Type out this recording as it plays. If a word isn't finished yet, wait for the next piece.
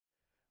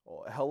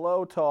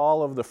Hello to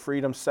all of the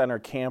Freedom Center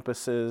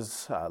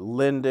campuses,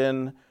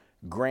 Linden,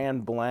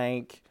 Grand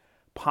Blanc,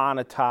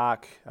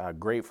 Pontotoc.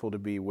 Grateful to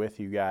be with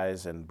you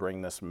guys and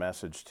bring this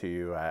message to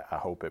you. I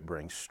hope it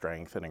brings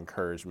strength and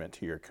encouragement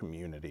to your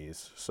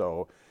communities.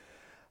 So,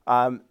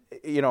 um,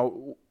 you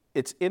know,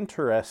 it's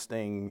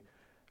interesting.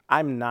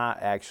 I'm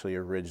not actually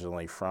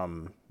originally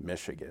from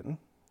Michigan.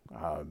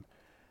 Um,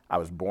 I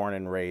was born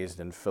and raised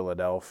in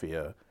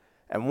Philadelphia.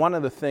 And one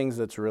of the things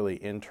that's really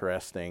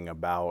interesting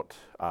about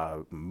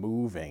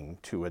moving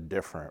to a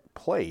different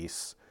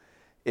place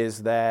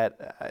is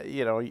that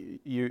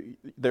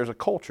there's a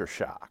culture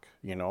shock.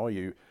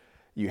 You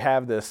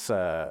have this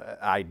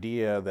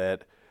idea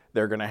that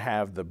they're going to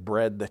have the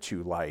bread that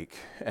you like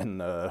and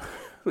the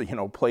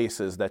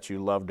places that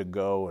you love to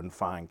go and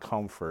find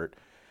comfort,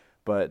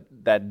 but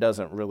that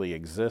doesn't really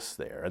exist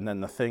there. And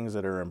then the things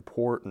that are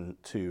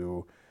important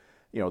to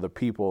the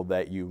people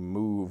that you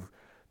move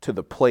to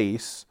the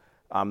place,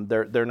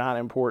 they're not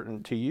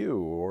important to you,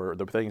 or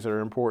the things that are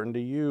important to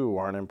you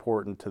aren't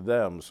important to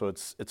them. So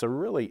it's a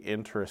really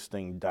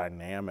interesting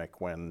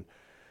dynamic when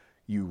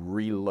you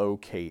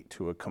relocate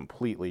to a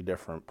completely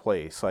different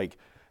place. Like,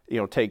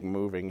 take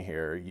moving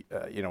here.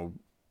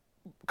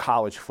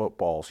 College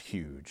football's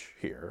huge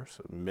here.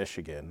 So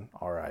Michigan,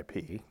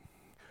 RIP,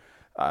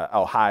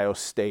 Ohio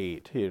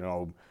State,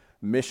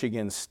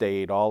 Michigan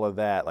State, all of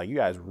that. Like, you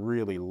guys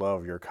really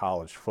love your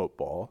college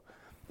football.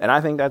 And I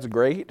think that's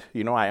great.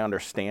 I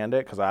understand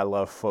it because I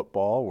love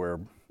football where,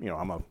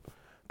 I'm a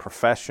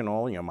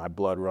professional, my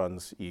blood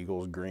runs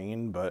Eagles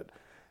green, but,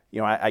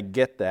 I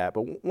get that.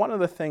 But one of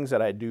the things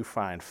that I do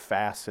find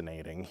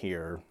fascinating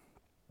here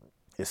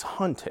is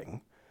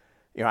hunting.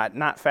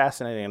 Not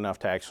fascinating enough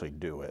to actually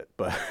do it,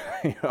 but,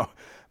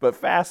 but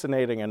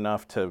fascinating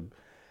enough to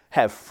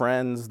have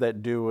friends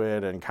that do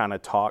it and kind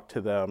of talk to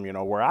them.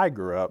 Where I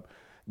grew up,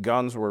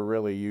 guns were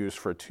really used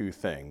for two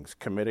things: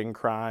 committing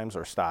crimes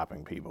or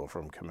stopping people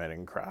from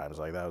committing crimes.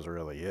 Like, that was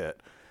really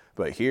it.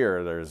 But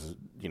here there's,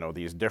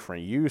 these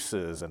different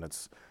uses, and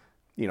it's,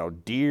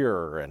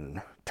 deer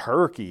and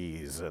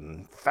turkeys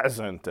and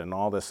pheasant and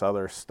all this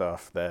other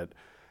stuff that,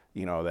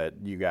 that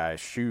you guys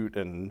shoot.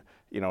 And,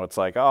 it's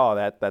like,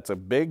 oh, that's a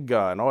big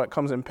gun. Oh, it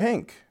comes in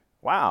pink.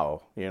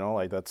 Wow.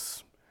 Like,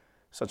 that's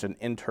such an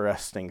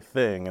interesting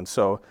thing. And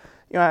so,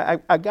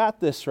 I got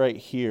this right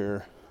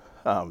here.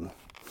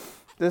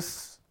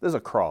 This is a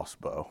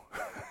crossbow.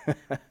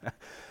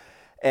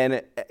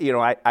 And,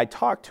 I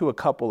talked to a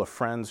couple of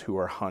friends who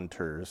are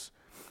hunters,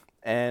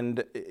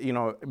 and,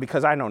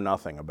 because I know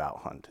nothing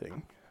about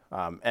hunting.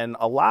 And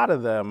a lot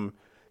of them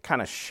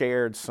kind of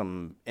shared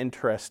some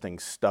interesting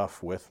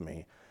stuff with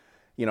me.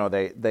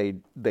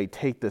 They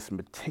take this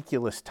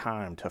meticulous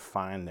time to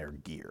find their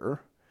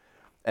gear,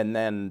 and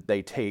then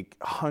they take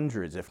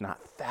hundreds, if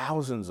not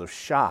thousands, of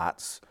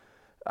shots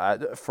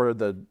for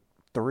the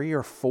 3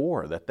 or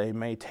 4 that they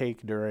may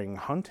take during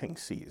hunting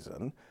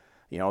season.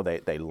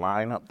 They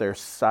line up their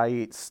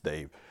sights,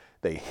 they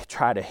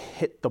try to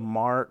hit the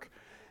mark.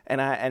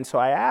 And so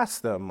I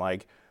asked them,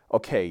 like,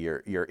 okay,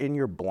 you're in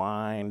your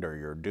blind, or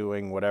you're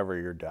doing whatever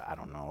you're doing. I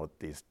don't know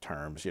these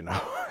terms,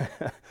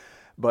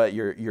 but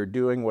you're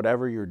doing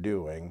whatever you're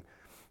doing,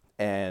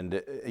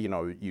 and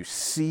you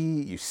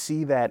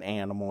see that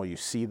animal, you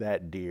see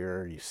that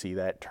deer, you see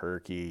that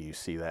turkey, you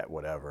see that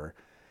whatever,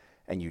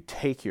 and you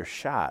take your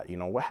shot.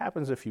 What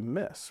happens if you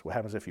miss? What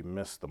happens if you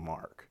miss the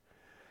mark?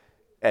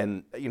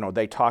 And,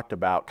 they talked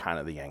about kind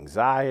of the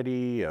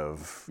anxiety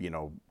of,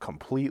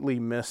 completely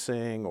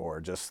missing, or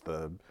just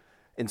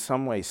in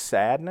some ways,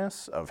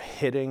 sadness of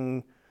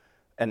hitting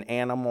an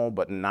animal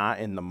but not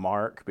in the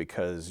mark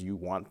because you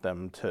want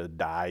them to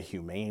die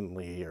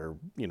humanely, or,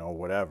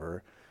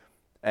 whatever.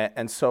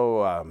 And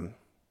so,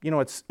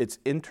 it's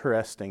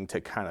interesting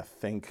to kind of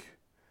think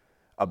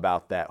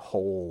about that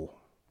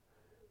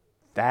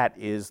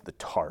is the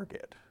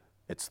target.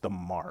 It's the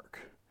mark.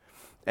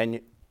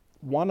 And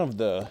one of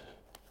the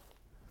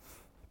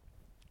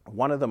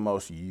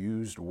most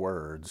used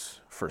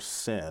words for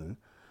sin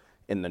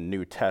in the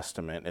New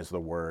Testament is the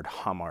word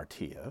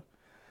hamartia.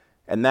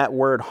 And that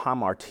word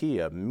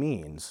hamartia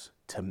means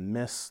to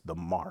miss the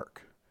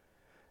mark.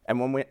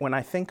 And when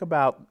I think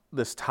about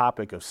this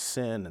topic of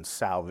sin and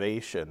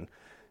salvation,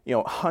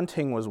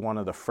 hunting was one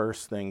of the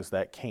first things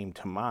that came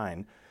to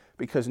mind,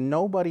 because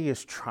nobody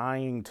is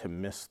trying to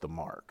miss the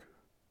mark.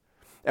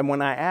 And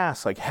when I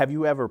asked, like, have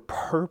you ever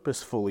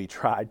purposefully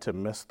tried to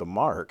miss the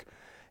mark?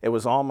 It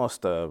was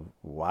almost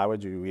why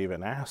would you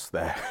even ask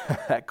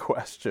that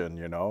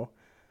question,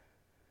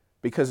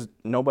 Because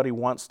nobody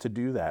wants to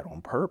do that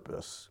on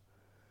purpose.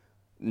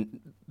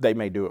 They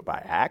may do it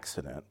by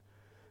accident,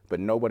 but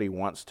nobody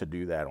wants to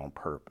do that on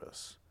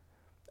purpose.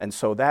 And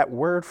so that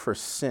word for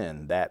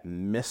sin, that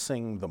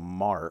missing the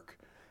mark,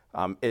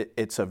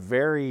 it's a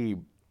very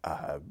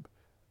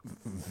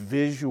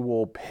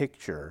visual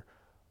picture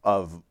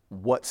of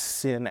what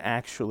sin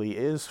actually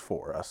is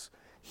for us.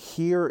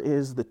 Here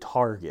is the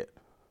target.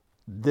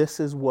 This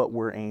is what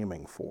we're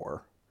aiming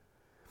for.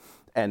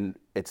 And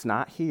it's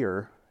not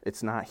here.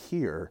 It's not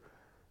here.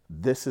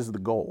 This is the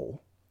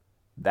goal.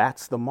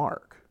 That's the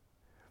mark.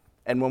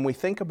 And when we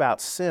think about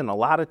sin, a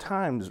lot of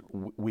times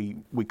we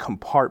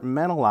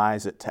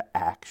compartmentalize it to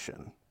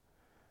action.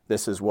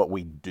 This is what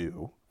we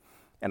do.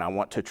 And I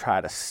want to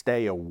try to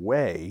stay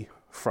away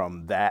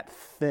from that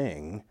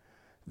thing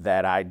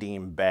that I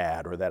deem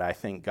bad or that I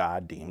think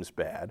God deems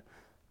bad.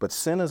 But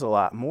sin is a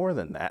lot more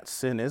than that.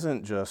 Sin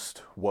isn't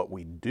just what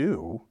we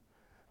do,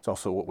 it's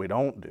also what we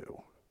don't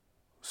do.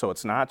 So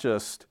it's not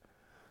just,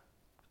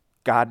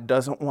 God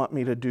doesn't want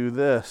me to do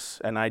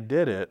this and I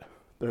did it.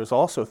 There's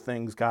also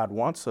things God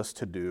wants us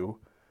to do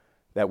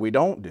that we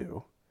don't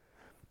do.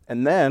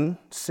 And then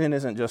sin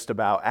isn't just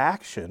about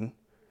action,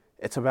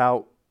 it's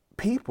about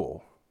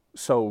people.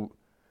 So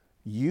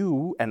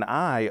you and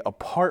I,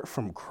 apart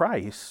from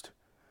Christ,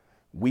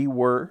 we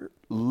were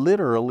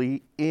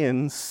literally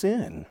in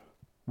sin.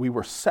 We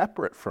were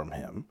separate from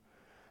him.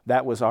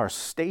 That was our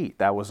state.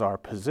 That was our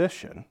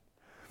position.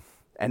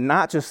 And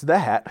not just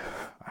that,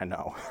 I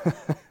know,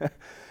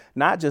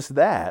 not just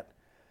that,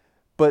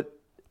 but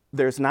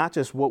there's not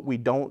just what we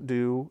don't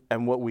do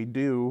and what we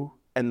do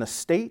and the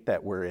state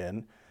that we're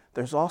in.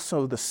 There's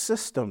also the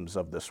systems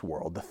of this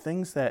world, the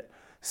things that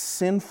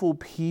sinful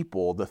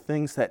people, the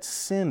things that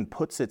sin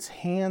puts its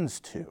hands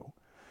to,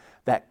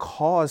 that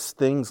cause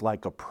things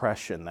like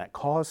oppression, that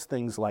cause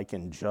things like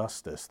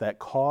injustice, that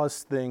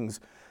cause things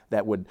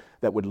that would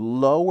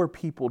lower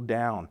people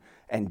down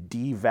and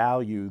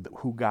devalue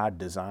who God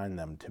designed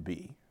them to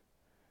be.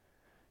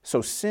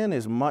 So sin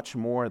is much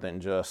more than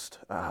just,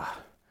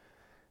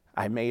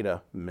 I made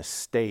a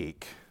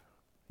mistake,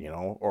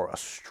 or a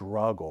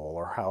struggle,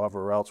 or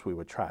however else we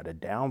would try to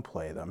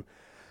downplay them.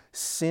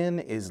 Sin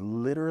is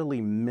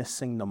literally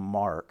missing the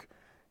mark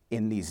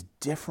in these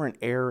different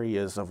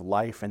areas of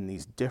life and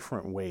these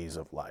different ways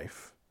of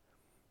life.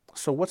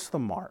 So what's the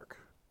mark?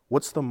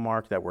 What's the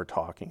mark that we're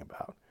talking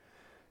about?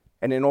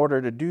 And in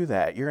order to do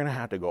that, you're going to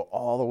have to go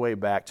all the way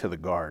back to the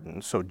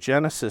garden. So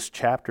Genesis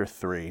chapter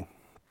 3,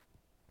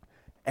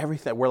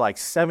 everything, we're like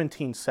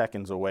 17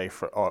 seconds away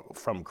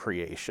from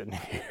creation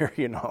here,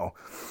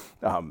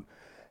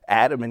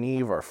 Adam and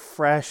Eve are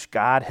fresh.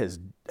 God has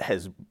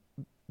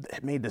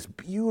made this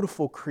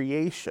beautiful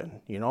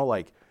creation,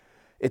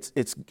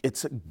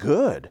 it's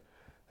good.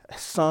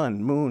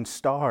 Sun, moon,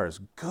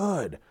 stars,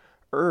 good.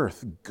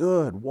 Earth,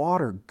 good.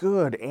 Water,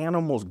 good.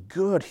 Animals,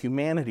 good.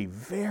 Humanity,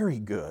 very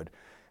good.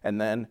 And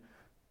then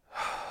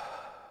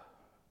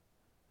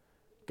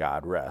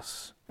God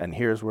rests. And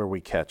here's where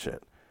we catch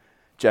it.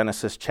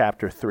 Genesis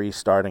chapter 3,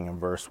 starting in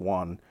verse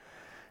 1.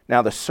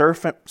 Now the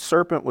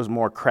serpent was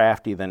more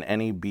crafty than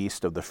any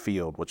beast of the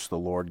field which the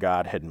Lord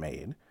God had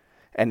made.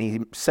 And he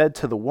said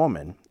to the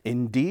woman,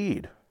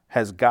 Indeed,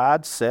 has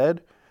God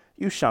said,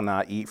 You shall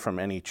not eat from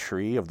any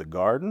tree of the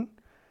garden?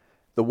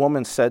 The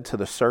woman said to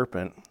the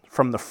serpent,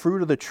 From the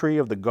fruit of the tree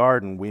of the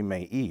garden we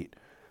may eat,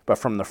 but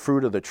from the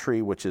fruit of the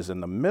tree which is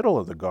in the middle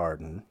of the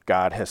garden,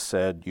 God has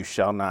said, You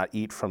shall not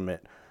eat from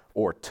it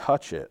or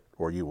touch it,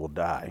 or you will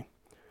die.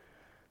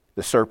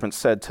 The serpent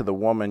said to the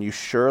woman, You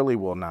surely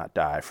will not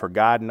die, for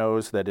God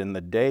knows that in the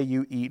day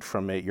you eat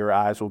from it, your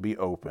eyes will be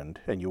opened,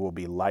 and you will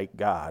be like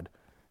God,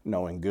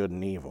 knowing good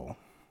and evil.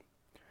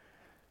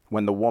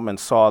 When the woman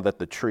saw that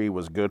the tree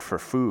was good for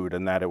food,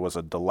 and that it was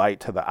a delight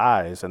to the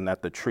eyes, and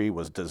that the tree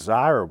was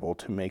desirable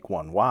to make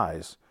one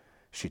wise,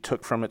 she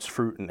took from its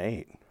fruit and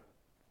ate.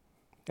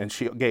 And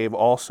she gave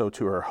also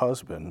to her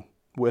husband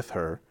with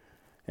her,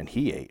 and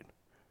he ate.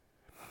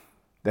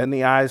 Then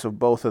the eyes of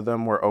both of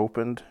them were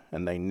opened,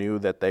 and they knew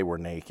that they were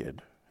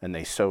naked. And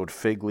they sewed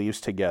fig leaves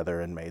together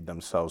and made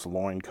themselves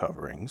loin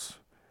coverings.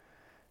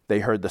 They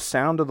heard the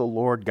sound of the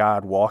Lord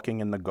God walking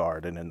in the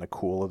garden in the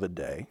cool of the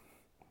day.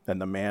 And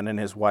the man and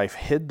his wife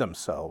hid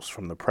themselves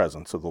from the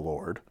presence of the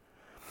Lord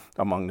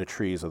among the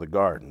trees of the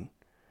garden.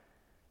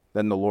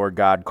 Then the Lord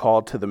God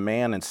called to the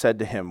man and said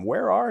to him,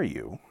 Where are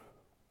you?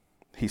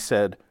 He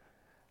said,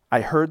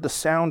 I heard the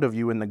sound of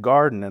you in the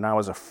garden, and I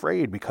was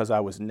afraid because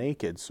I was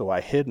naked, so I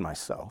hid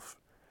myself.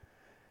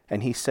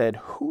 And he said,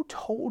 Who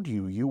told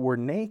you you were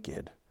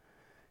naked?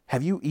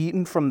 Have you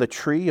eaten from the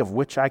tree of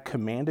which I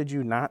commanded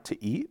you not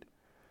to eat?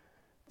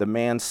 The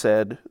man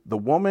said, The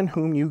woman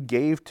whom you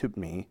gave to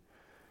me,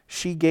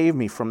 she gave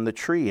me from the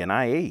tree, and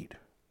I ate.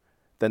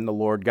 Then the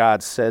Lord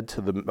God said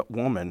to the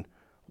woman,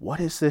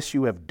 What is this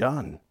you have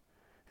done?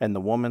 And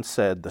the woman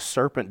said, The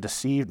serpent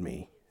deceived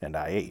me, and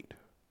I ate.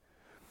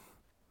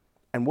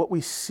 And what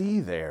we see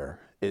there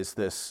is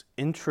this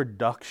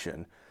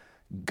introduction.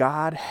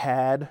 God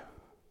had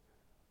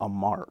a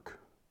mark.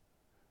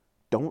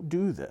 Don't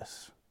do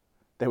this.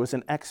 There was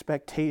an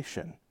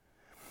expectation.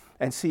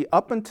 And see,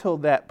 up until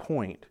that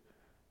point,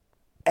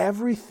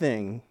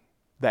 everything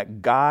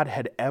that God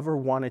had ever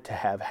wanted to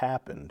have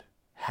happened,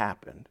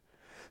 happened.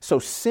 So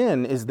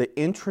sin is the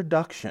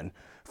introduction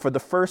for the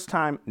first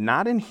time,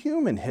 not in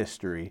human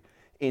history,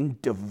 in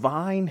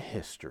divine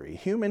history.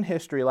 Human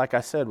history, like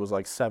I said, was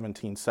like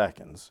 17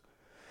 seconds.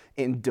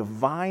 In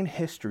divine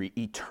history,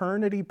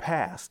 eternity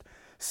past,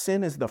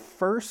 sin is the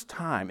first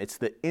time, it's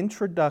the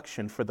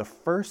introduction for the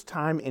first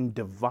time in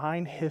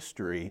divine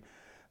history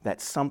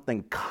that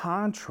something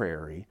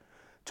contrary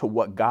to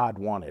what God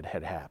wanted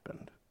had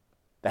happened.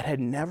 that had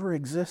never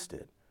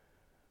existed.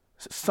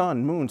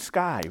 Sun, moon,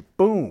 sky,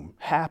 boom,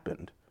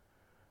 happened.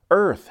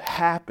 Earth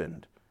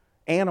happened.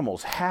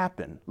 Animals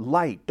happened.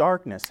 Light,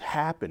 darkness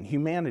happened.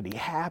 Humanity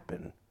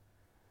happened.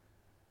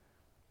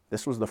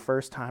 This was the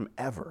first time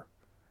ever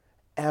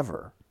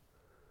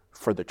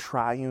for the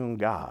triune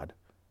God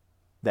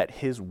that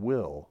his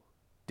will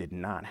did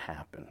not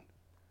happen.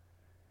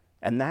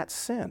 And that's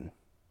sin.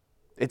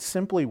 It's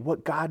simply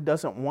what God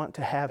doesn't want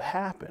to have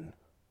happen.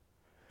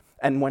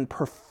 And when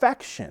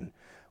perfection,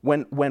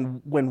 when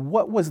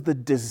what was the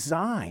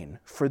design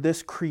for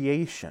this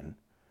creation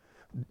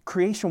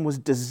was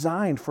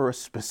designed for a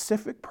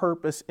specific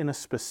purpose in a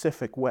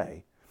specific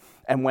way.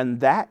 And when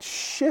that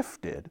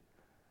shifted,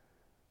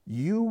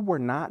 you were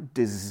not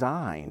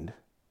designed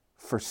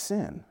for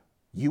sin.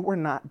 You were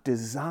not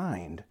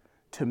designed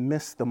to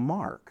miss the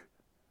mark.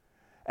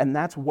 And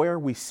that's where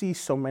we see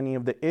so many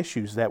of the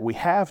issues that we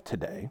have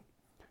today.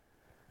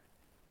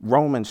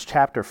 Romans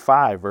chapter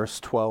 5, verse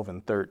 12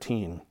 and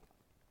 13.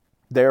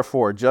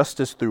 Therefore, just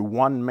as through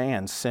one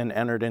man sin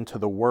entered into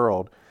the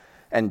world,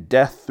 and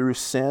death through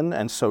sin,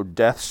 and so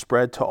death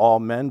spread to all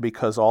men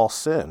because all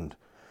sinned.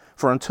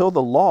 For until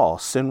the law,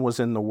 sin was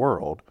in the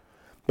world,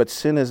 but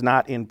sin is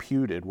not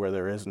imputed where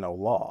there is no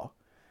law.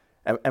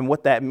 And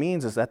what that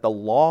means is that the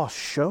law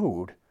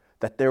showed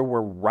that there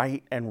were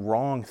right and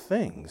wrong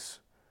things.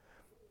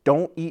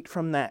 Don't eat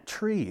from that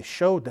tree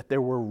showed that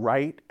there were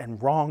right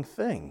and wrong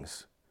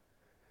things.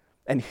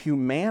 And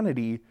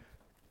humanity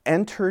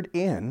entered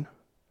in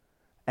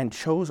and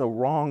chose a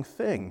wrong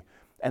thing,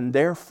 and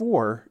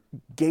therefore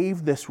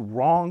gave this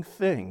wrong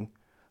thing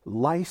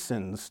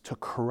license to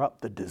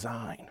corrupt the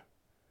design.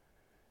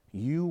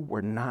 You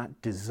were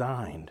not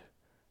designed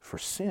for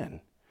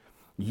sin.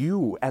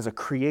 You, as a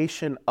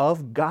creation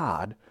of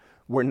God,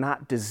 were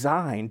not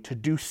designed to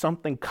do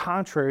something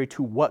contrary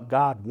to what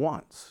God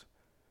wants.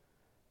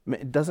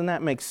 Doesn't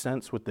that make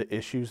sense with the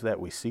issues that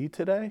we see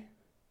today?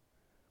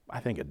 I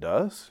think it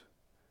does.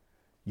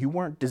 You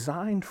weren't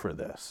designed for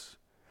this.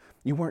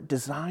 You weren't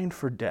designed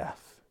for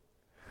death.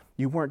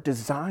 You weren't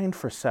designed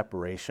for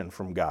separation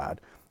from God.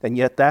 And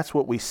yet that's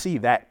what we see,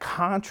 that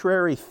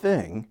contrary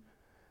thing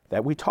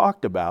that we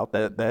talked about,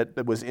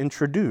 that was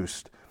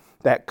introduced,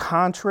 that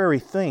contrary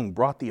thing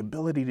brought the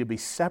ability to be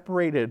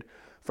separated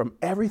from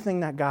everything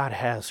that God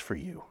has for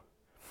you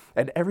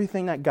and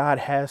everything that God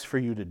has for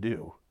you to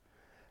do,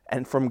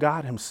 and from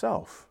God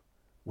himself,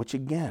 which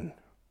again,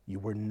 you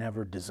were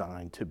never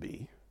designed to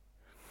be.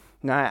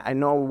 Now, I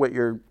know what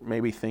you're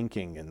maybe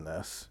thinking in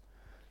this.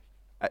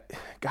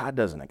 God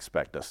doesn't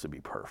expect us to be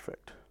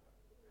perfect.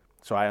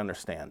 So I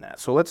understand that.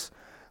 So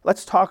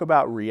let's talk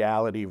about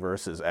reality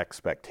versus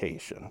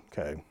expectation,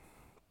 okay?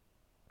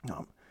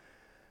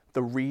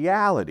 The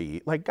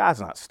reality, like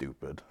God's not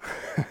stupid,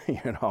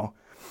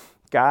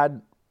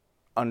 God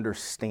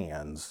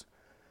understands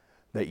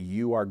that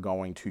you are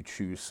going to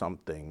choose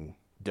something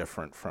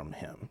different from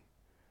him,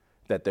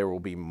 that there will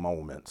be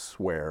moments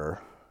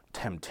where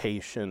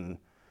temptation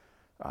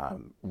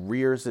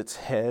rears its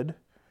head,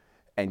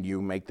 and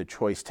you make the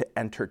choice to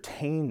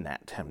entertain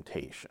that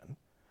temptation.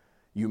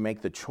 You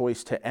make the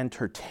choice to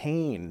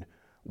entertain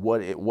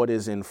what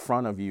is in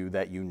front of you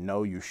that you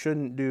know you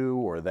shouldn't do,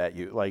 or that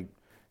you,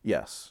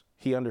 yes,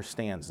 he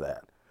understands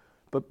that.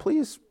 But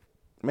please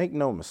make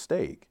no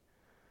mistake,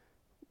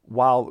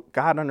 while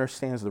God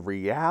understands the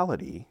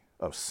reality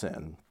of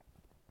sin,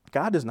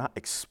 God does not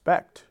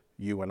expect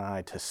you and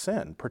I to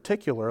sin,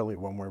 particularly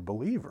when we're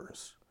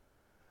believers.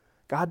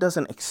 God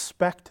doesn't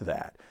expect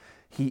that.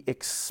 He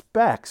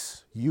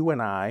expects you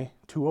and I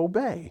to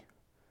obey.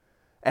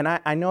 And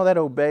I know that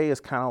obey is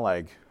kind of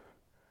like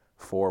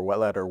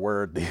four-letter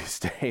word these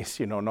days.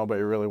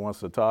 Nobody really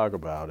wants to talk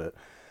about it.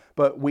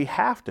 But we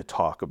have to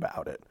talk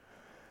about it,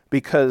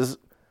 because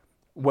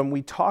when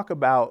we talk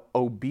about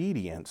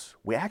obedience,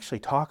 we actually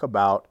talk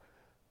about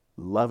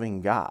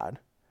loving God.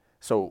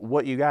 So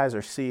what you guys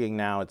are seeing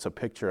now, it's a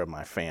picture of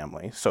my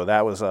family. So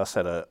that was us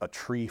at a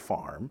tree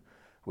farm.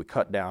 We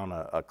cut down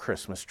a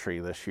Christmas tree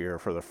this year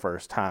for the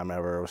first time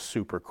ever. It was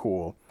super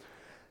cool.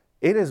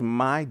 It is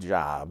my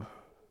job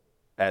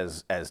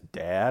as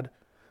dad,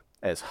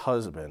 as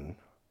husband,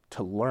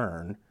 to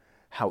learn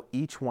how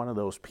each one of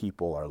those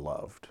people are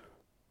loved.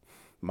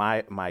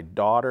 My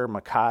daughter,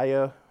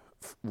 Micaiah,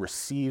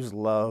 receives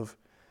love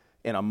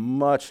in a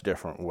much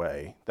different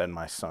way than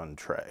my son,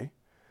 Trey.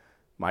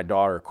 My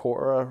daughter,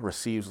 Cora,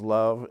 receives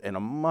love in a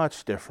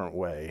much different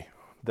way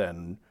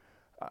than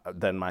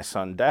my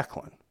son,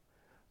 Declan.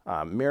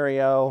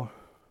 Muriel,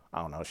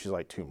 I don't know, she's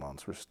like 2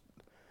 months. We're just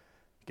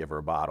give her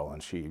a bottle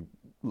and she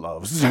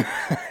loves.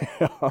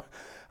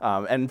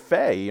 And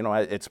Faye,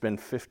 it's been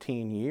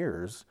 15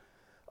 years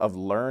of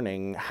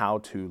learning how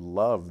to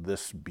love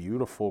this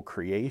beautiful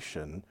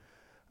creation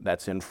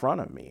that's in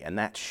front of me. And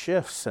that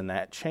shifts and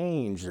that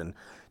changes. And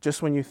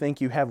just when you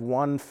think you have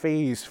one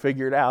phase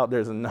figured out,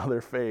 there's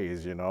another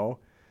phase,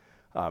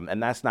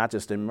 And that's not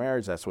just in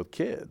marriage, that's with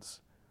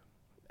kids.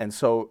 And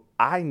so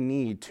I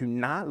need to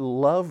not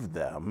love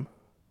them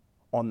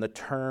on the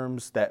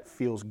terms that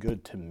feels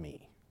good to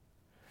me.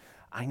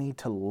 I need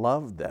to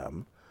love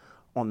them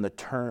on the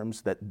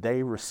terms that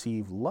they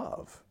receive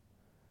love.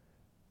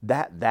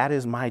 That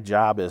is my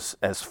job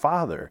as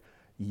father.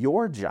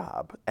 Your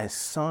job as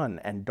son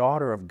and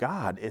daughter of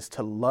God is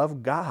to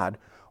love God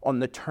on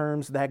the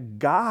terms that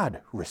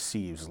God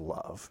receives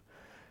love.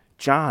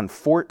 John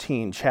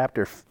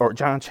chapter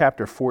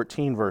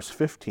 14, verse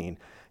 15.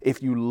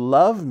 If you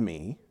love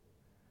me,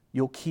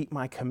 you'll keep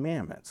my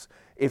commandments.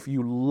 If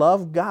you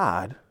love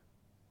God,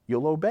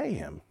 you'll obey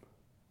him.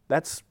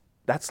 That's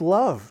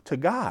love to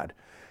God.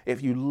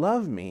 If you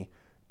love me,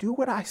 do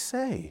what I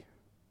say.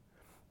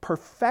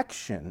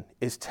 Perfection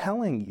is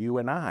telling you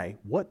and I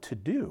what to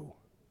do.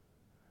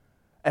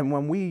 And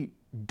when we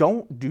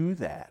don't do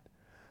that,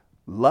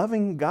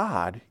 loving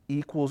God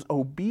equals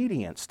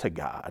obedience to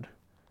God.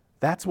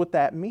 That's what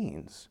that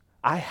means.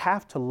 I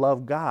have to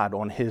love God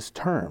on his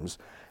terms.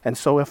 And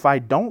so if I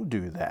don't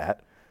do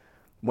that,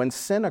 when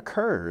sin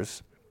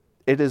occurs,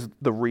 it is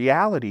the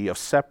reality of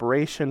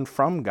separation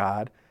from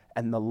God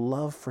and the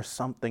love for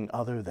something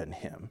other than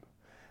him.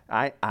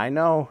 I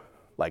know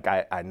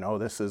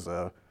this is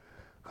a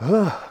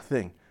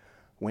thing.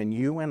 When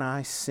you and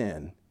I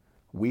sin,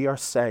 we are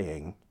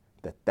saying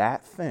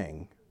that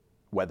thing,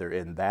 whether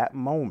in that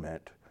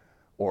moment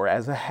or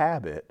as a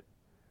habit,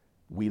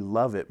 we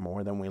love it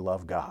more than we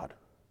love God.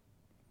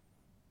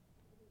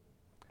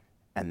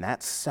 And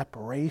that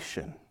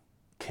separation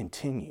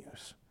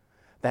continues.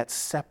 That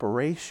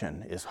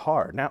separation is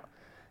hard. Now,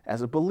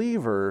 as a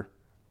believer,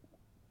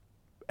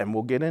 and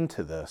we'll get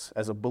into this,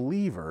 as a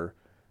believer,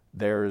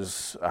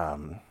 there's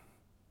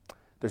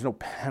no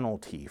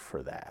penalty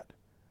for that.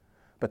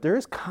 But there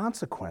is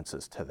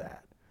consequences to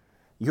that.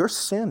 Your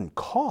sin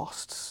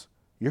costs.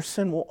 Your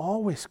sin will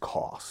always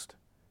cost.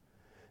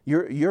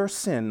 Your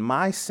sin,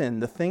 my sin,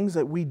 the things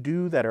that we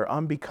do that are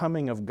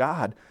unbecoming of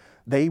God,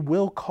 they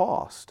will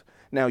cost.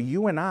 Now,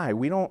 you and I,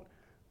 we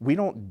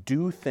don't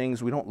do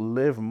things, we don't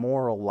live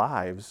moral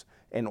lives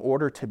in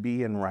order to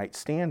be in right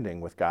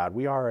standing with God.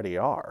 We already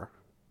are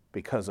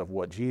because of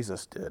what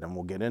Jesus did, and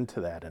we'll get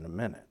into that in a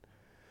minute.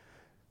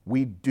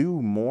 We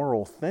do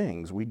moral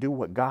things. We do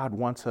what God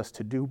wants us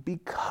to do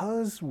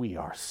because we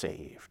are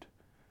saved.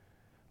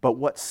 But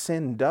what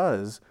sin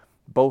does,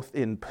 both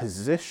in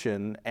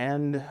position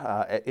and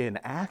in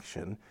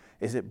action,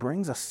 is it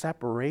brings a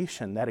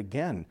separation that,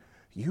 again,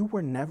 you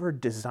were never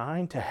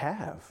designed to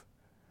have.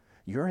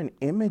 You're an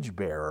image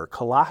bearer.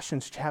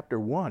 Colossians chapter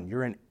 1,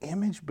 you're an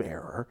image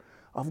bearer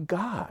of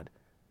God.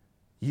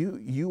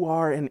 You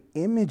are an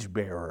image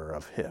bearer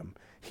of him.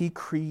 He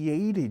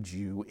created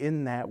you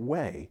in that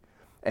way.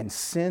 And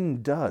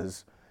sin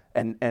does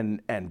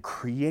and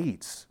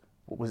creates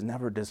what was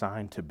never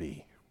designed to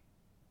be.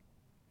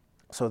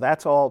 So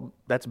that's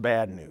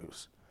bad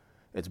news.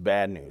 It's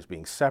bad news.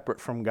 Being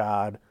separate from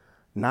God,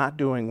 not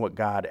doing what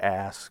God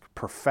asks,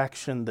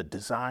 perfection, the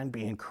design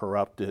being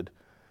corrupted,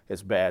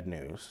 is bad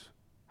news.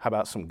 How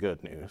about some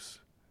good news?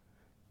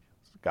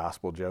 It's a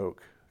gospel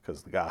joke,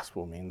 because the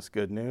gospel means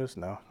good news?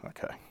 No?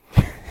 Okay.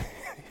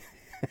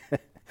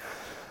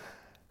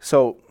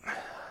 So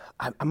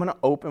I'm going to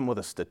open with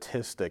a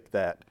statistic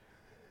that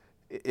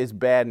is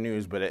bad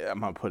news, but I'm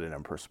going to put it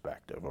in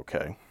perspective,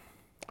 okay?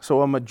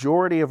 So a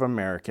majority of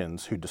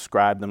Americans who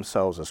describe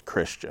themselves as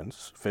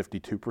Christians,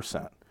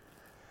 52%,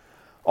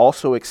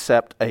 also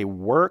accept a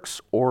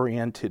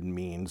works-oriented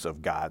means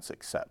of God's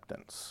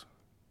acceptance.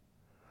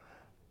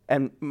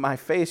 And my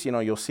face,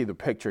 you'll see the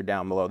picture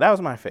down below. That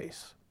was my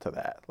face to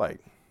that. Like,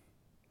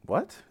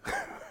 what?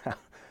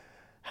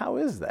 How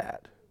is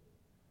that?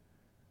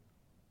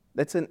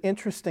 That's an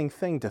interesting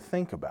thing to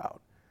think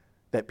about,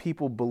 that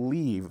people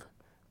believe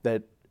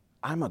that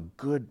I'm a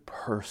good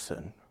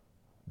person,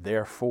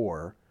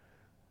 therefore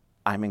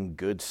I'm in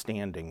good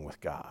standing with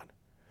God.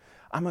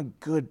 I'm a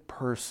good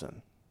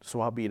person,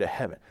 so I'll be to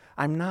heaven.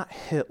 I'm not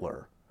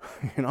Hitler,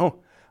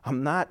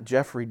 I'm not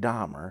Jeffrey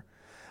Dahmer.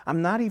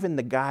 I'm not even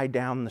the guy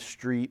down the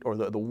street or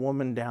the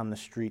woman down the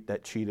street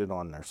that cheated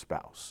on their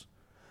spouse.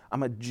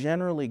 I'm a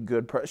generally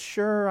good person.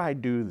 Sure, I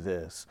do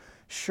this.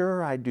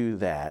 Sure, I do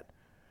that.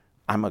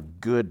 I'm a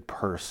good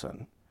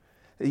person.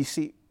 You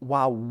see,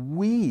 while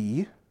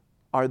we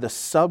are the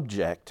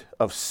subject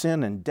of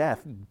sin and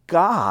death,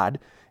 God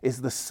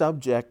is the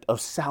subject of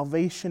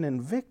salvation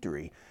and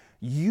victory.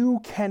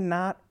 You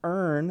cannot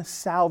earn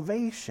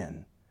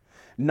salvation.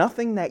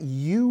 Nothing that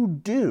you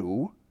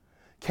do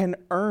can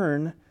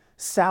earn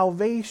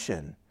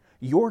salvation.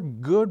 Your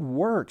good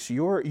works,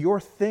 your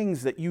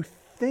things that you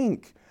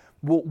think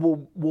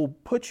will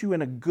put you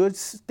in a good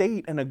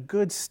state and a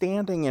good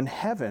standing in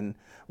heaven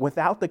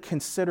without the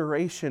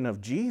consideration of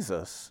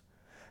Jesus,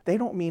 they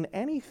don't mean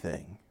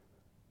anything.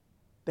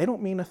 They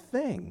don't mean a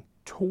thing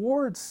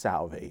towards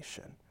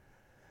salvation.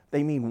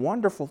 They mean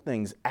wonderful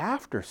things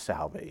after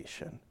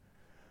salvation.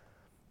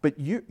 But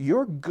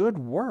your good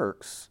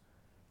works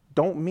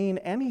don't mean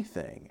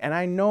anything. And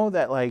I know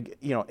that,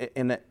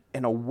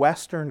 in a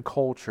Western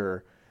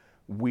culture,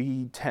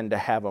 we tend to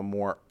have a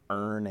more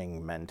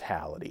earning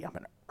mentality. I'm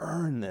going to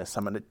earn this.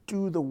 I'm going to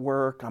do the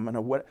work.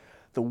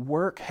 The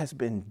work has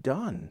been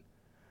done.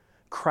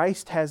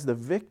 Christ has the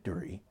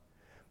victory.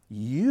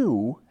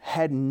 You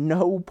had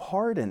no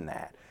part in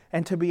that.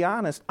 And to be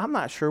honest, I'm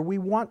not sure we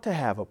want to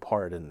have a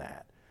part in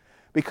that.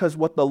 Because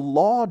what the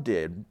law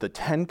did, the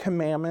 10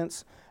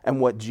 Commandments, and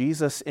what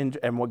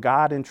and what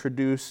God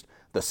introduced,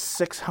 the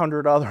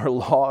 600 other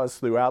laws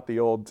throughout the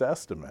Old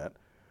Testament,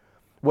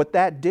 what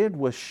that did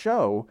was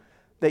show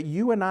that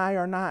you and I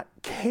are not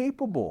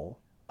capable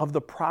of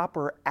the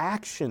proper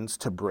actions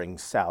to bring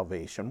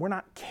salvation. We're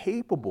not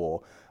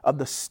capable of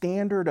the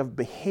standard of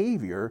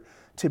behavior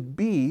to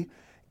be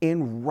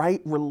in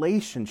right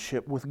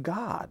relationship with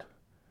God.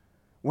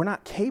 We're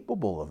not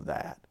capable of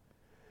that.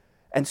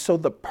 And so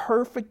the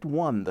perfect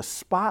one, the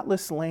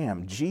spotless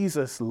lamb,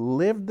 Jesus,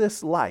 lived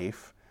this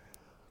life,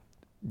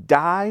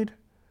 died,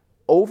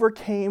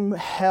 overcame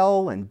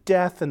hell and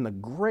death and the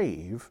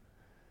grave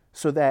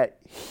so that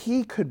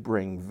he could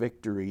bring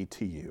victory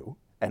to you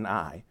and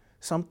I,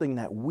 something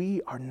that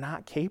we are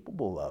not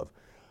capable of.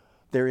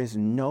 There is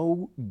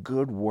no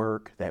good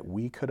work that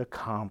we could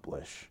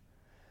accomplish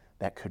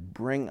that could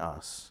bring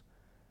us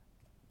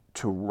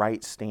to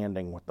right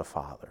standing with the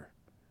Father.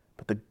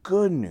 But the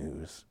good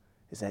news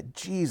is that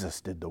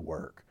Jesus did the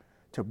work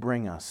to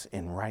bring us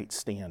in right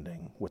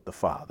standing with the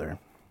Father.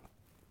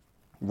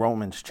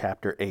 Romans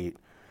chapter 8,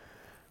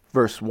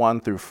 verse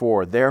 1 through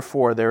 4.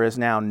 Therefore, there is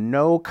now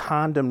no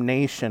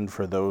condemnation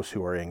for those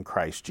who are in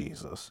Christ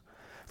Jesus.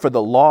 For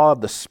the law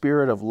of the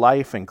Spirit of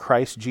life in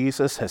Christ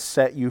Jesus has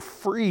set you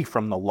free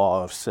from the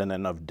law of sin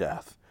and of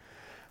death.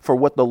 For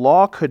what the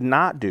law could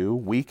not do,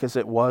 weak as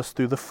it was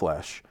through the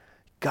flesh,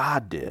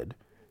 God did,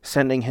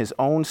 sending his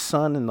own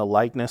Son in the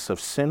likeness of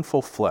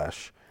sinful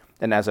flesh,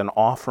 and as an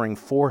offering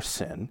for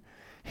sin,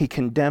 he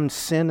condemned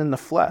sin in the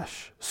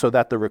flesh, so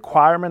that the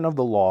requirement of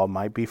the law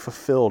might be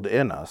fulfilled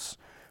in us,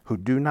 who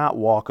do not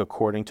walk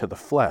according to the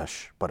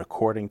flesh, but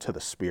according to the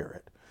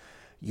Spirit.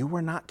 You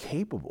were not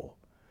capable.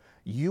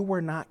 You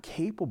were not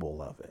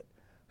capable of it.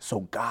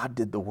 So God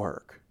did the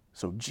work.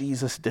 So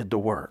Jesus did the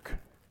work.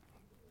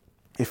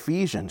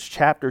 Ephesians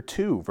chapter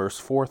 2, verse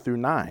 4 through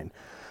 9.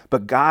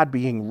 But God,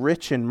 being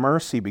rich in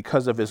mercy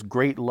because of his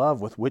great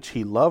love with which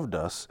he loved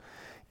us,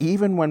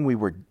 even when we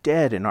were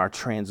dead in our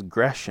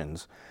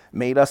transgressions,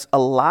 made us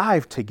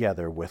alive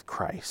together with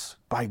Christ.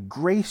 By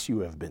grace you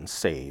have been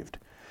saved,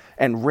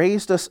 and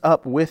raised us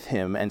up with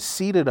him and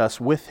seated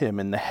us with him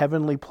in the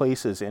heavenly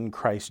places in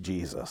Christ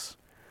Jesus,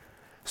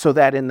 so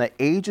that in the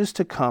ages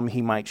to come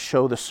he might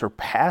show the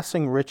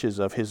surpassing riches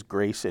of his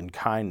grace and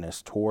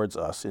kindness towards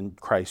us in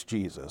Christ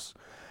Jesus.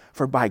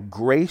 For by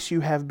grace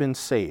you have been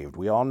saved,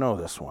 we all know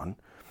this one,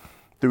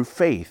 through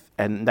faith,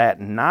 and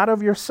that not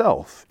of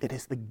yourself, it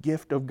is the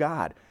gift of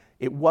God.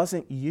 It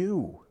wasn't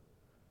you.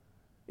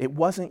 It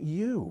wasn't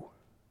you.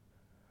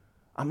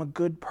 I'm a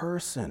good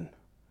person.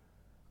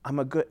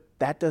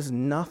 That does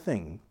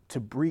nothing to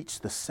breach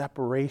the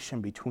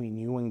separation between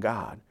you and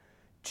God.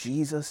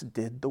 Jesus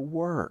did the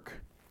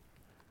work.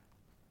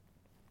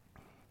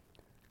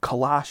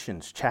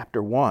 Colossians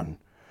chapter 1.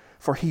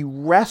 For he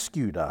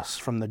rescued us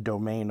from the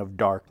domain of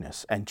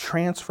darkness and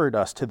transferred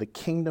us to the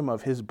kingdom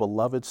of his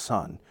beloved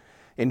Son,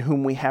 in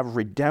whom we have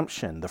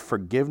redemption, the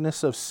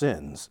forgiveness of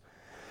sins.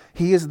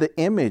 He is the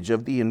image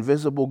of the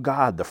invisible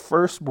God, the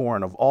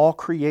firstborn of all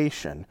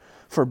creation.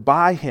 For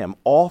by him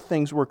all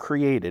things were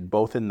created,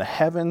 both in the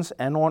heavens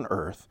and on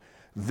earth,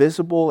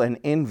 visible and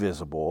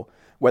invisible,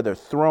 whether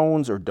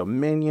thrones or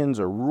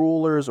dominions or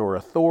rulers or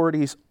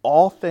authorities,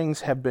 all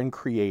things have been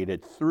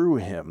created through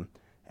him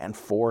and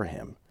for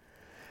him.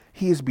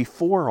 He is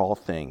before all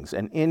things,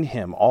 and in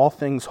him all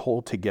things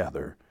hold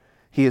together.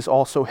 He is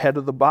also head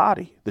of the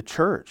body, the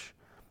church.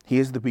 He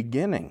is the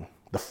beginning,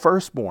 the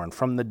firstborn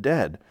from the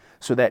dead,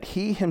 so that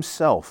he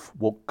himself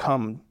will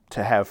come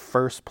to have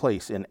first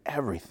place in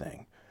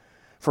everything.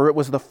 For it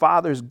was the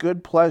Father's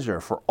good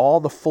pleasure for all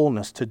the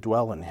fullness to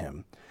dwell in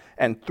him,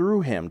 and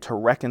through him to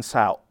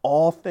reconcile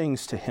all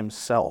things to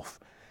himself,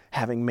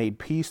 having made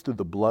peace through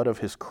the blood of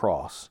his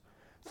cross.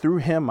 Through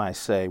him, I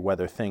say,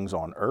 whether things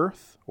on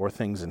earth or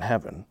things in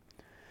heaven.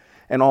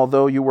 And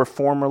although you were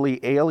formerly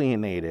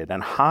alienated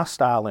and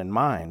hostile in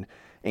mind,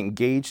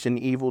 engaged in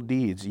evil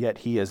deeds, yet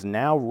he has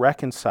now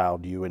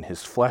reconciled you in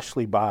his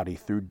fleshly body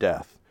through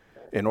death,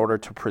 in order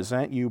to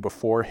present you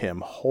before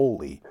him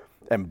holy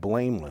and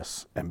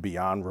blameless and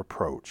beyond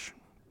reproach.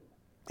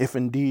 If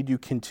indeed you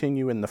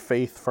continue in the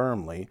faith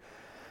firmly,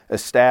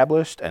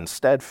 established and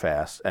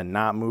steadfast, and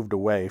not moved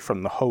away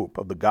from the hope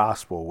of the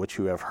gospel which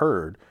you have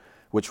heard,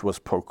 which was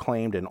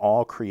proclaimed in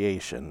all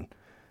creation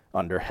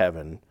under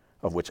heaven,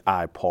 of which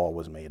I, Paul,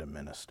 was made a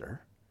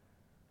minister.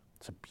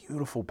 It's a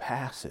beautiful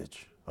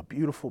passage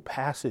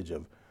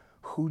of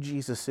who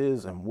Jesus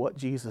is and what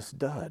Jesus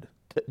did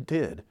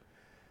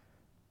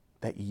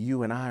that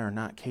you and I are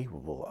not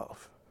capable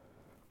of.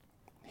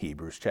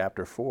 Hebrews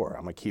chapter 4.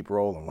 I'm going to keep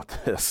rolling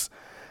with this.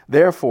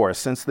 Therefore,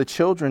 since the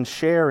children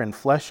share in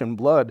flesh and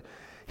blood,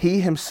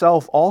 he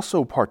himself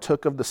also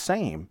partook of the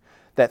same,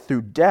 that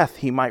through death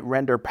he might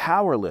render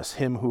powerless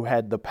him who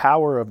had the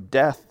power of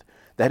death,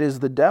 that is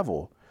the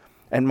devil,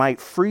 and might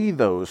free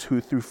those who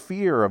through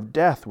fear of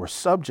death were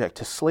subject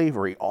to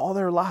slavery all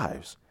their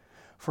lives.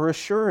 For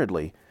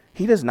assuredly,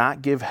 He does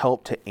not give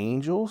help to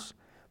angels,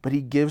 but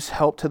he gives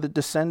help to the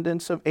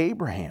descendants of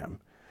Abraham.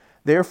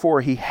 Therefore,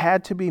 he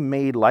had to be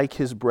made like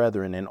his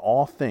brethren in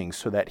all things,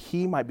 so that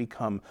he might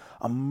become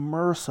a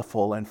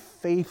merciful and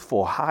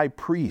faithful high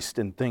priest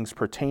in things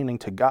pertaining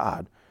to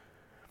God,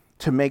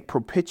 to make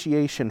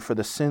propitiation for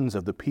the sins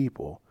of the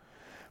people.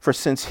 For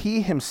since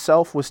he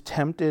himself was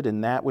tempted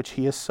in that which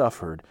he has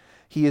suffered,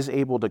 he is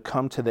able to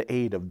come to the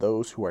aid of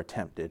those who are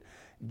tempted.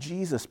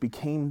 Jesus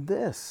became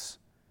this.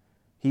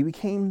 He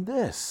became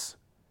this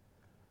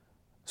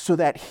so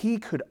that he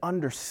could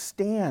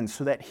understand,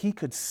 so that he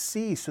could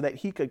see, so that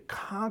he could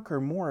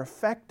conquer more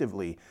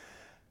effectively,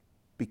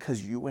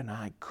 because you and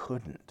I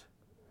couldn't.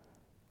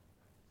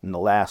 And the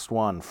last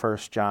one, 1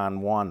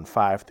 John 1,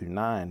 5 through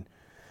 9.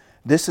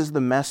 This is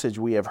the message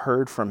we have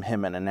heard from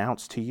him and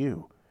announced to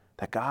you,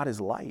 that God is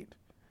light,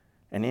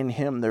 and in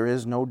him there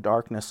is no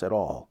darkness at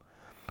all.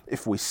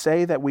 If we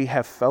say that we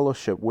have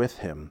fellowship with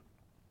him,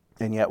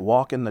 and yet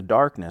walk in the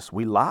darkness,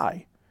 we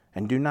lie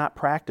and do not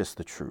practice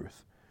the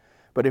truth.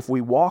 But if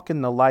we walk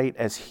in the light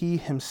as he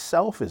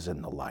himself is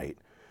in the light,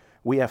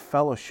 we have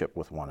fellowship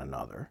with one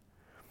another.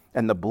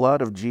 And the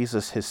blood of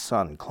Jesus his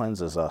Son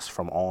cleanses us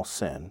from all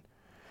sin.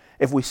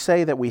 If we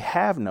say that we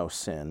have no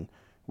sin,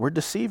 we're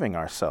deceiving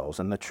ourselves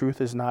and the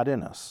truth is not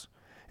in us.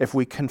 If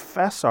we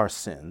confess our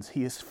sins,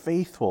 he is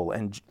faithful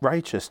and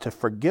righteous to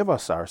forgive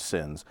us our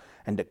sins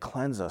and to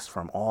cleanse us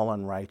from all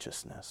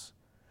unrighteousness.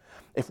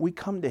 If we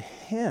come to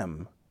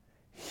him,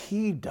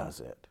 he does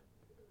it.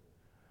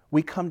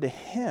 We come to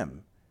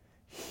him,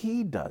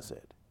 he does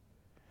it.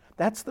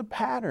 That's the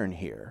pattern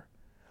here.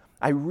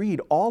 I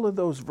read all of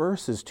those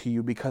verses to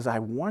you because I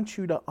want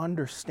you to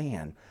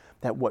understand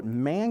that what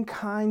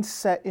mankind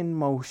set in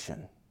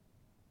motion,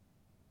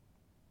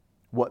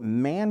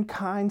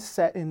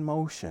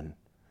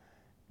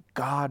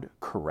 God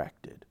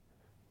corrected.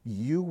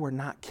 You were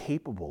not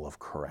capable of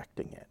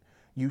correcting it.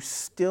 You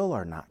still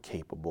are not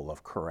capable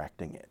of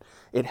correcting it.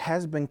 It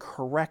has been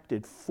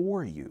corrected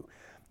for you.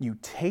 You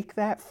take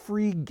that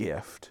free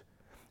gift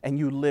and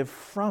you live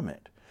from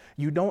it.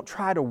 You don't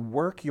try to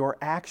work your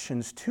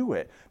actions to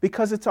it,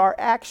 because it's our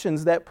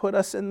actions that put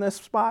us in this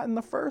spot in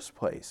the first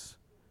place.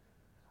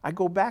 I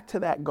go back to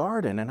that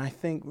garden and I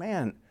think,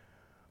 man,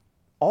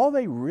 all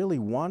they really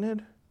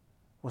wanted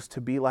was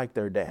to be like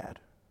their dad.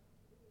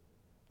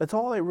 That's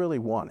all they really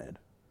wanted.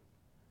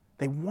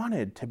 They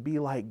wanted to be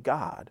like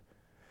God,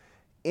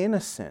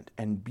 innocent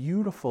and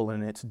beautiful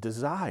in its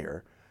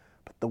desire,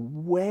 but the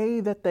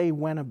way that they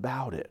went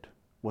about it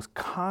was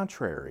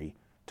contrary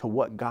to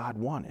what God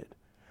wanted.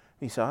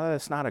 You say, oh,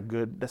 that's not a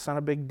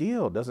big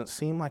deal. It doesn't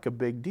seem like a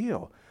big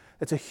deal.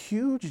 It's a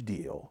huge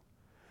deal,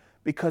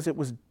 because it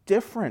was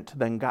different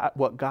than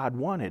what God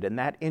wanted, and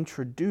that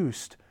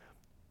introduced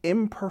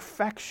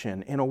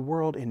imperfection in a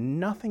world in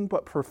nothing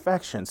but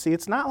perfection. See,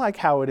 it's not like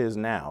how it is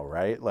now,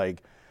 right?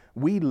 Like,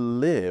 we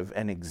live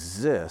and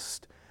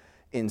exist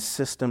in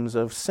systems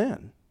of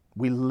sin.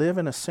 We live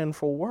in a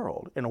sinful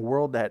world, in a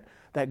world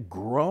that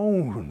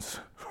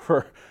groans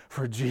for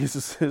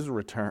Jesus'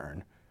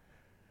 return.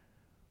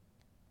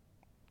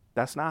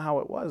 That's not how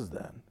it was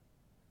then.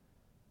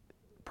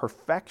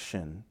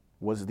 Perfection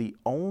was the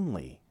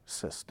only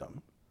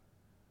system.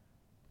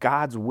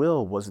 God's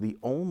will was the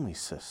only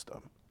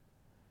system.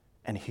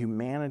 And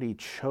humanity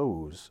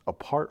chose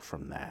apart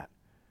from that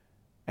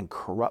and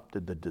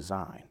corrupted the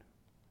design,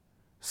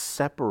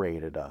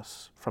 separated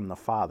us from the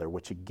Father,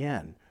 which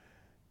again,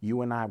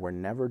 you and I were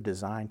never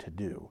designed to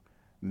do,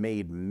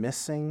 made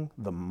missing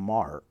the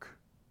mark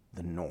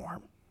the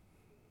norm.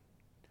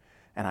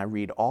 And I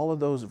read all of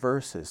those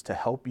verses to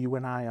help you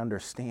and I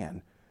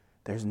understand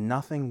there's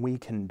nothing we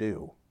can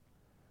do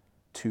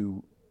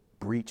to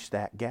breach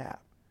that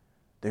gap.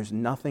 There's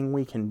nothing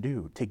we can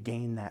do to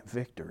gain that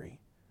victory.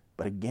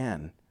 But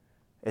again,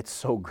 it's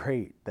so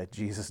great that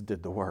Jesus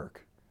did the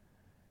work.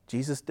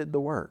 Jesus did the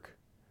work,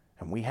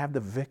 and we have the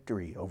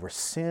victory over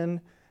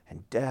sin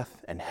and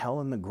death and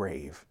hell and the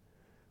grave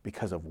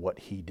because of what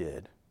he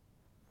did.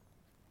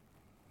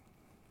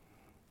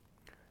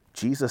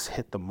 Jesus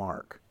hit the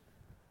mark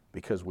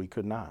because we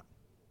could not.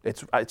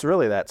 It's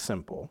really that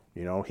simple.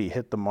 You know, he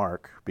hit the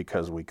mark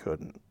because we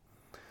couldn't.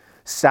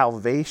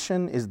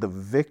 Salvation is the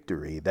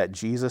victory that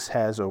Jesus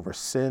has over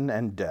sin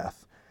and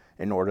death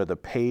in order to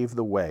pave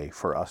the way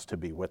for us to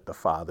be with the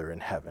Father in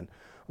heaven.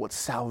 What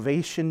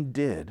salvation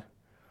did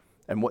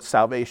and what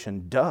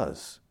salvation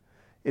does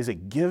is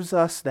it gives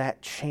us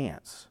that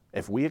chance.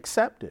 If we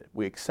accept it,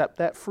 we accept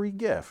that free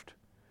gift,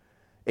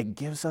 it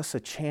gives us a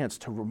chance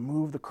to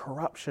remove the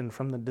corruption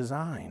from the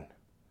design.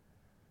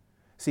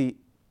 See,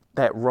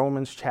 that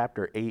Romans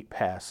chapter 8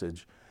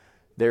 passage,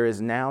 there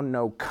is now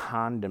no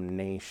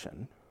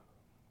condemnation.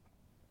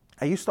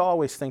 I used to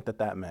always think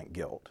that meant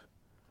guilt,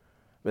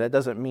 but that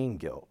doesn't mean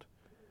guilt.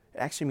 It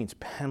actually means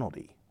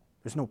penalty.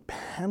 There's no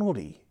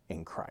penalty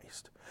in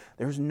Christ.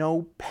 There's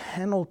no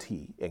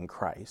penalty in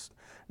Christ.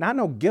 Not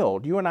no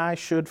guilt. You and I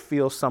should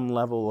feel some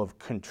level of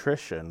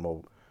contrition.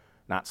 Well,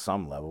 not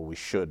some level. We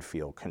should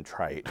feel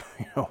contrite,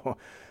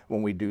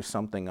 when we do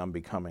something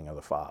unbecoming of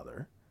the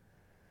Father,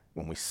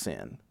 when we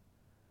sin.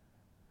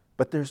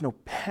 But there's no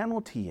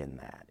penalty in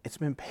that. It's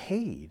been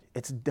paid.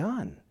 It's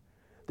done.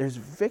 There's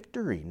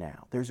victory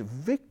now. There's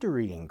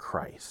victory in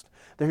Christ.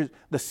 There's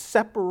the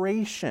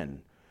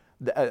separation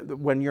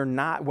when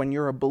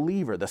you're a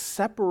believer, the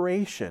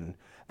separation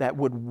that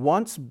would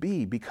once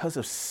be because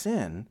of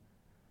sin,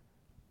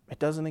 it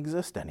doesn't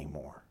exist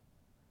anymore.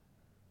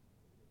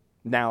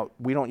 Now,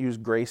 we don't use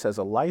grace as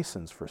a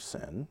license for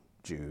sin,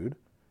 Jude,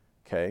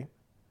 okay?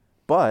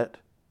 But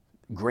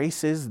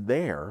grace is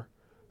there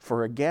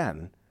for,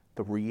 again,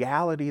 the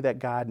reality that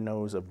God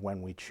knows of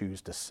when we choose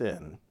to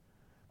sin.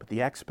 But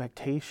the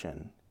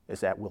expectation is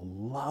that we'll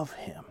love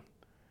him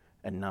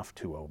enough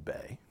to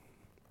obey.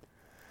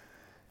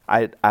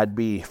 I'd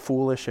be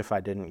foolish if I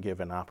didn't give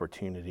an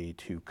opportunity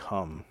to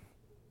come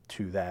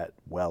to that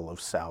well of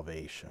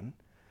salvation.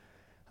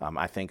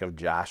 I think of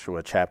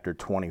Joshua chapter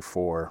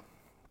 24,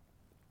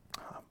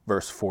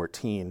 verse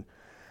 14.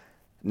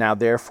 Now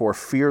therefore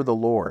fear the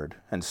Lord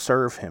and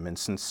serve him in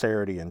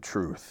sincerity and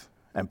truth,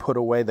 and put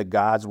away the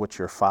gods which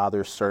your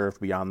fathers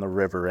served beyond the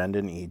river and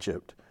in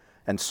Egypt,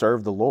 and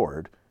serve the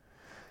Lord.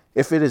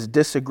 If it is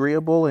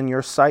disagreeable in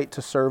your sight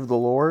to serve the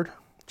Lord,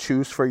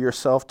 choose for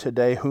yourself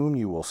today whom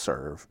you will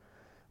serve,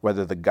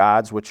 whether the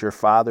gods which your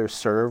fathers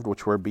served,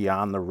 which were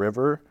beyond the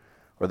river,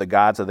 or the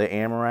gods of the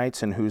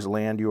Amorites in whose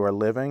land you are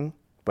living.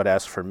 But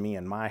as for me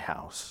and my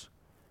house,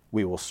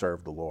 we will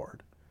serve the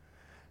Lord.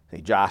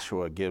 See,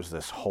 Joshua gives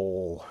this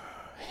whole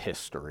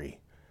history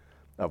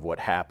of what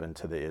happened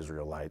to the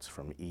Israelites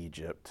from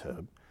Egypt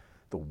to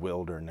the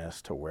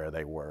wilderness to where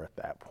they were at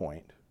that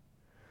point.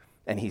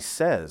 And he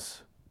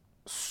says,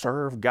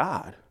 serve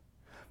God.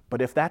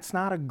 But if that's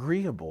not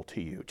agreeable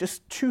to you,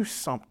 just choose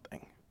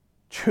something.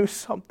 Choose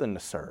something to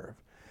serve.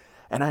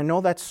 And I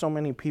know that's so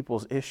many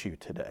people's issue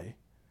today.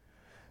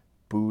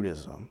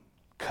 Buddhism,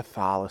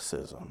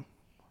 Catholicism,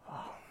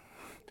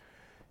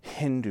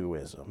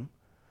 Hinduism,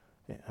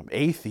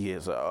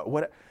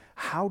 atheism.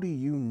 How do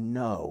you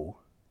know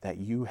that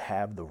you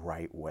have the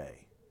right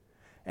way?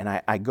 And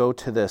I go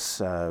to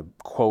this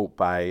quote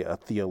by a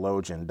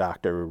theologian,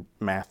 Dr.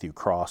 Matthew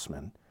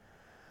Crossman.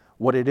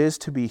 What it is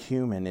to be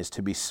human is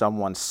to be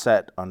someone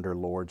set under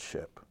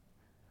lordship,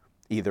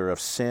 either of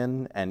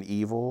sin and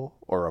evil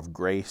or of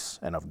grace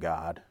and of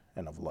God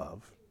and of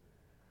love.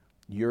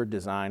 You're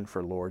designed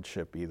for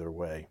lordship either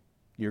way.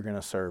 You're going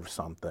to serve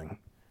something.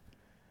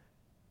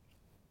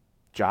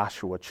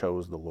 Joshua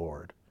chose the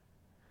Lord.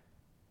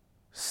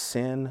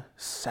 Sin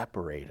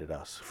separated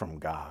us from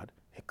God.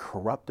 It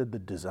corrupted the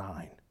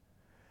design.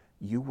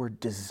 You were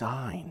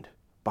designed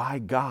by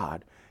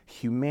God,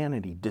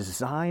 humanity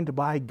designed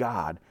by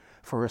God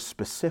for a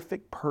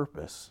specific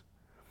purpose.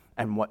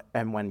 And what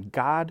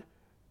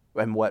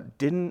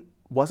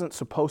wasn't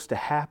supposed to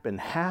happen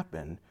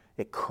happened,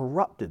 it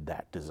corrupted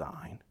that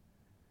design.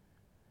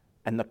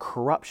 And the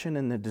corruption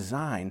in the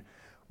design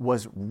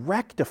was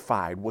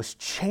rectified, was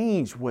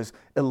changed, was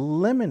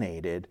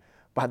eliminated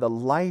by the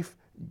life,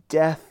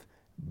 death,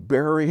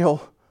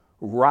 burial,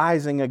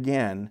 rising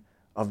again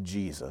of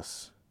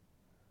Jesus.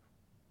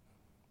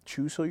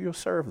 Choose who you'll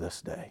serve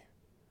this day.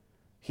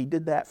 He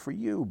did that for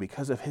you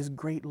because of his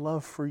great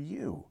love for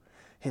you.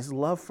 His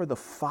love for the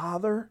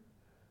Father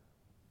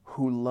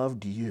who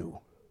loved you.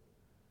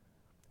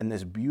 And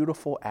this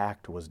beautiful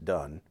act was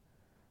done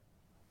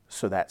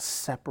so that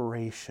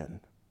separation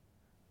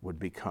would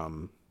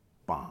become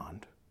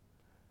bond,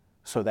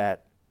 so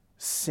that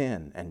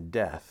sin and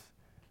death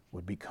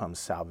would become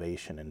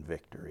salvation and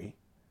victory.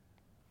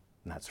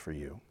 And that's for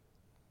you.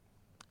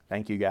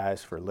 Thank you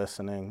guys for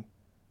listening.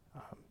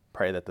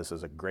 Pray that this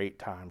is a great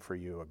time for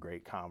you, a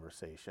great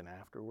conversation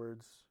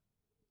afterwards.